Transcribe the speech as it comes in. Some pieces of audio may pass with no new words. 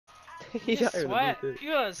You sweat.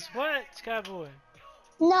 You gotta sweat, Skyboy.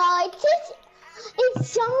 No, it's just, it's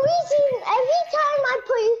some reason, every time I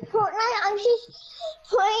play Fortnite, I'm just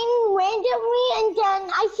playing randomly, and then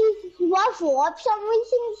I see level up some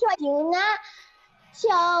reason, so I do that. So,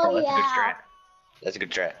 Oh, that's yeah. a good strat. That's a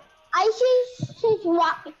good strat. I just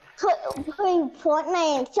play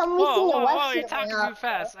Fortnite, and some reason it Whoa, was you're talking too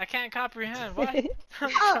fast. I can't comprehend. What?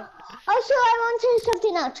 Also, I want to say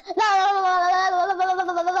something else.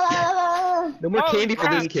 Oh, No more candy for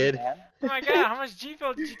crap. this kid. Oh my god, how much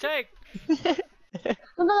G-Fuel did you take?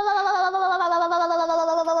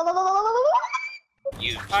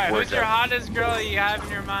 Alright, who's your hottest girl you have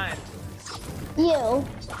in your mind? You.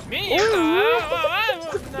 Me? No.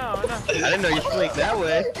 I didn't know you slinked that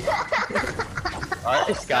way.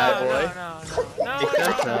 Alright, Skyboy. No. Makes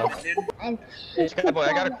sense now. Hey, Skyboy,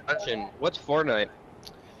 I got a question. What's Fortnite?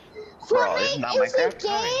 Fortnite is a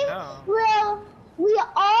game where we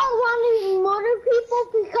all want to murder people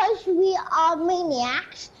because we are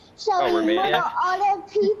maniacs. So we're we murder maniacs? other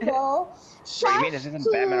people. What do you mean? This isn't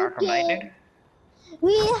Batman Arkham Knight, dude?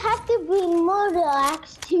 We have to be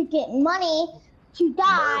murderers to get money to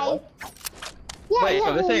die. Yeah, Wait,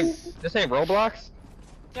 so this ain't Roblox?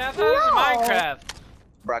 Yeah, I thought it was Minecraft.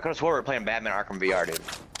 Bro, I could have swore we were playing Batman Arkham VR, dude.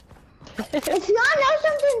 If you wanna know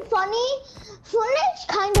something funny, Fortnite's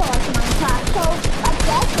kind of like Minecraft, so I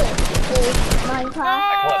guess it is Minecraft.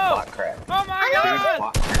 I call it bot crap. Oh my I god!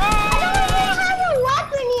 don't have a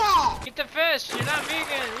weapon yet! Eat the fish, you're not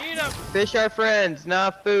vegan, eat them! Fish are friends,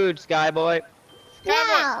 not food, Skyboy.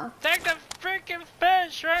 Yeah. Take the freaking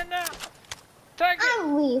fish right now! Take it!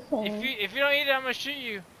 I'm leaving. If you don't eat it, I'm gonna shoot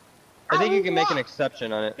you. I think you can make an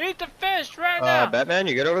exception on it. Eat the fish right now! Batman,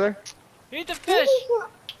 you good over there? Eat the fish!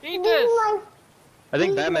 Eat this! I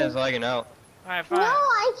think Batman's lagging out. Alright, fine. No,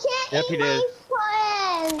 I can't Yep, eat he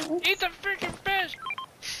my friends. Eat the freaking fish!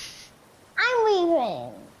 I'm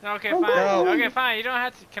leaving. Okay, fine. No. Okay, fine. You don't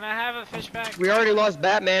have to. Can I have a fish back? We already lost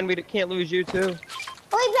Batman, we can't lose you too. Wait,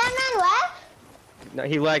 Batman left? No,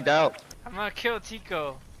 he lagged out. I'm gonna kill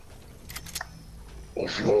Tico.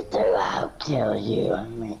 If you do, I'll kill you.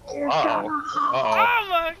 Uh-oh. Oh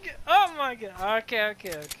my god! Oh my god! Okay.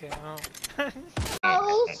 Oh. I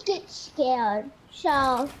always get scared,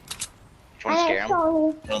 so If you want to scare him,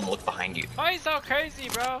 actually, tell him to look behind you. Why are you so crazy,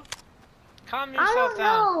 bro? Calm I yourself don't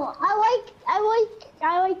down. know.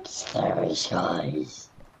 I like scary guys.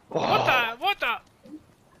 What the?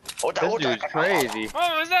 This dude's crazy.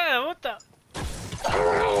 What was that? What the?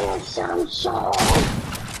 Some sauce.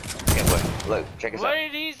 Okay, look, check this What out.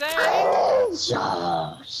 did he say?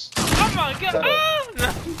 Sauce. Oh my god! Oh,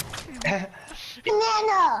 no.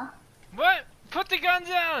 Banana. What? Put the gun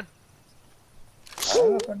down!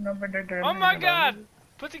 Oh my god!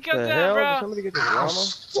 Put the gun The down, hell? Did bro! somebody get the llama?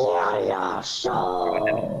 Steal your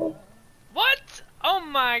soul. What? Oh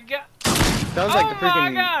my god! Sounds like the Oh my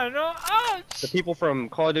freaking god! No! Oh! the people from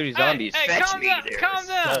Call of Duty Zombies. Hey, Fetch calm me down! their Calm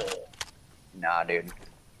down! soul. Nah, dude.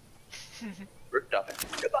 Ripped up.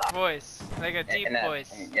 Goodbye. Voice, like a deep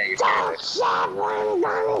voice. Yeah, you're scared. Someone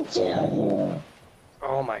gonna kill you.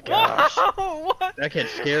 Oh my gosh. Whoa! What? That kid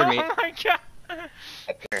scared me. Oh my god!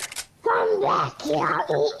 Up here. Come back here,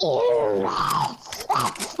 I'll eat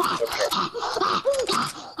you.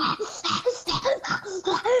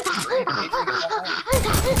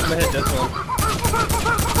 I'm gonna hit this one.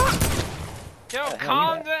 Yo,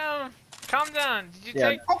 calm down! Calm down! Did you Yeah.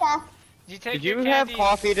 take? Okay. Did your you have candy?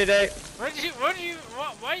 coffee today? Why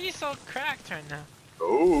are you so cracked right now?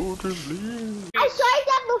 Oh, to leave. I tried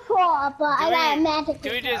that before, but I got a magic.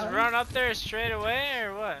 Do we just run up there straight away,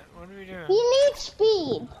 or what? What are we doing? You need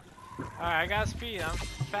speed. Alright, I got speed. I'm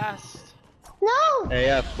fast. No.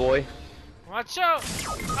 AF, boy. Watch out!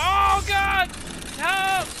 Oh god!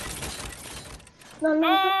 Help! No, Oh, no.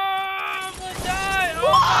 I'm gonna die! Oh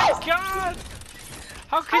What? my god!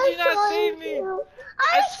 How could you not save me?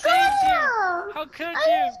 I saved you. How could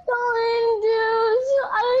you?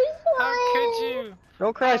 How could you?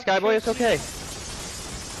 Don't cry, Skyboy, it's okay.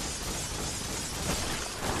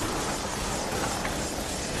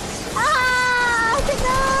 Ah!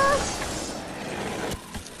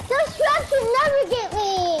 Those traps will never get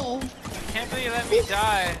me. I can't believe you let me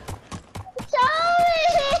die. Sorry.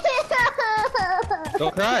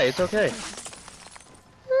 Don't cry, it's okay.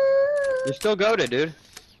 You're still goated, dude.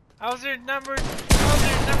 I was your number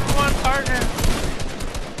one partner.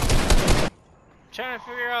 Trying to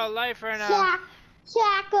figure out life right now.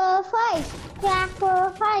 Sacrifice. What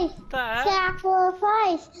the heck?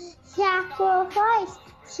 Sacrifice. Sacrifice. Sacrifice.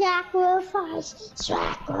 Sacrifice,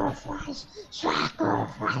 sacrifice,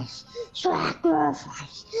 sacrifice,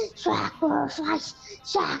 sacrifice, sacrifice,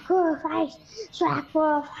 sacrifice,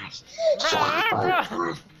 sacrifice,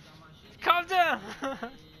 sacrifice. Calm down.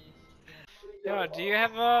 Yo, do you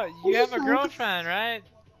have a girlfriend, right?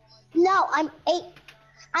 No, I'm 8.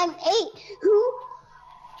 I'm 8. Who?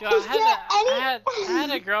 Yo, Is there I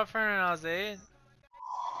had a girlfriend when I was 8.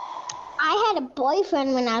 I had a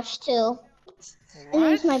boyfriend when I was 2. And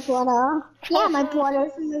he's my brother. Yeah, my brother.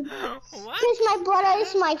 What? Because my brother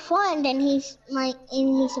is my friend, and he's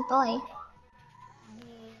a boy.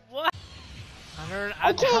 What? Wait, Can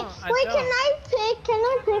I pick? Can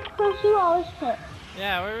I pick? Because you always pick.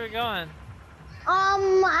 Yeah, where are we going?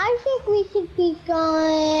 I think we should be going.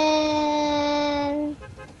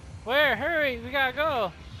 Where? Hurry, we gotta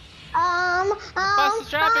go. The bus is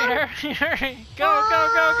dropping. Hurry, hurry. Go, go,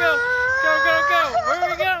 go, go. Go, go, go. Where are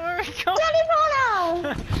we going? Where are we going?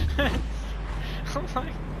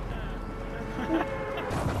 California!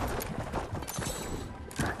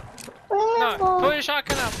 Oh my God. No, pull your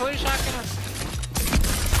shotgun out. Pull your shotgun out.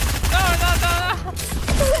 No, no, no, no.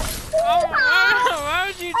 Oh, why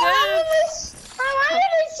would you do this? I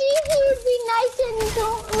wanted to see if he would be nice and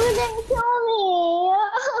wouldn't kill me.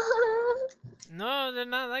 No, they're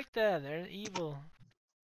not like that. They're evil.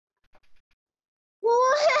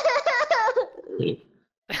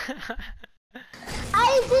 I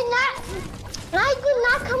did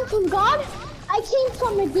not come from God. I came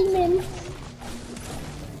from a demon.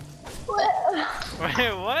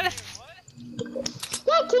 Wait, what?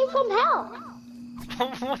 Yeah, I came from hell.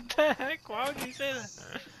 What the heck? Why would you say that?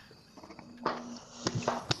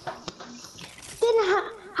 Then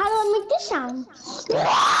how do I make this sound?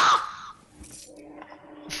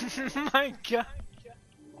 My God.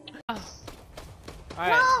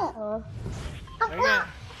 Alright. No.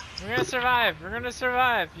 We're gonna survive. We're gonna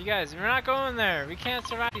survive. You guys, we're not going there. We can't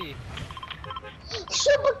survive.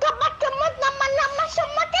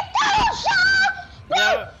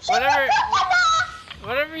 Yeah,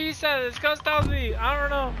 whatever you said, it's gonna stop me. I don't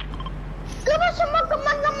know.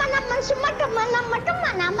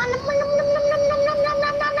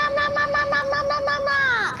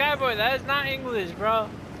 Skyboy, that is not English, bro.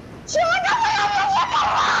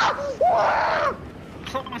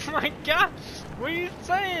 Oh my God, what are you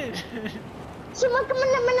saying?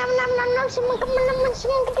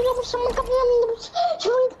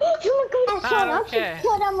 Okay.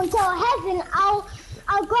 Put him into heaven.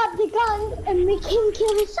 I'll grab the gun and make him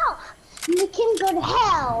kill himself. Make him go to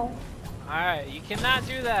hell. Alright, you cannot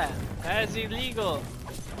do that. That is illegal.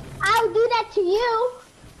 I'll do that to you.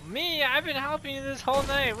 Me? I've been helping you this whole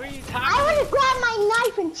night. What are you talking I want to grab my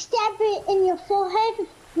knife and stab it in your forehead.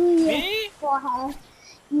 Me? Forehead.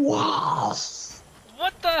 Yes.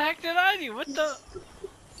 What the heck did I do? What the?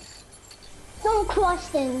 Don't cross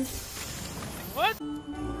things. What?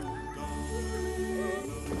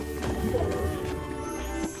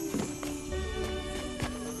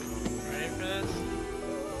 Ready for this?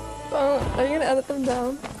 Are you gonna edit them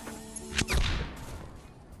down?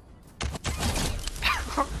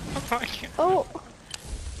 Oh my God. Oh.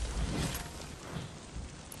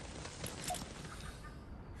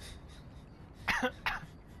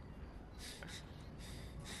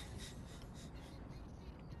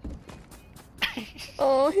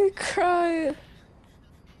 Oh, he cried.